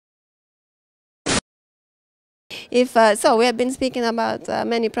So we have been speaking about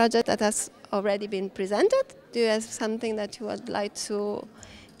many projects that has already been presented. Do you have something that you would like to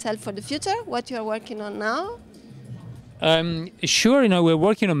tell for the future, what you are working on now? Sure, we're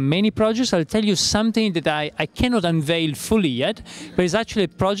working on many projects. I'll tell you something that I cannot unveil fully yet, but it's actually a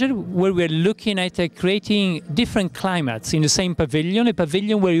project where we're looking at creating different climates in the same pavilion, a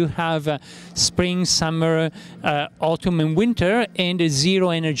pavilion where you have spring, summer, autumn and winter, and a zero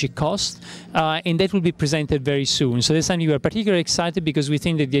energy cost, and that will be presented very soon. So that's something we're particularly excited because we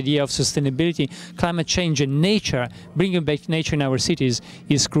think that the idea of sustainability, climate change and nature, bringing back nature in our cities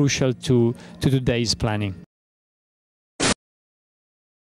is crucial to today's planning.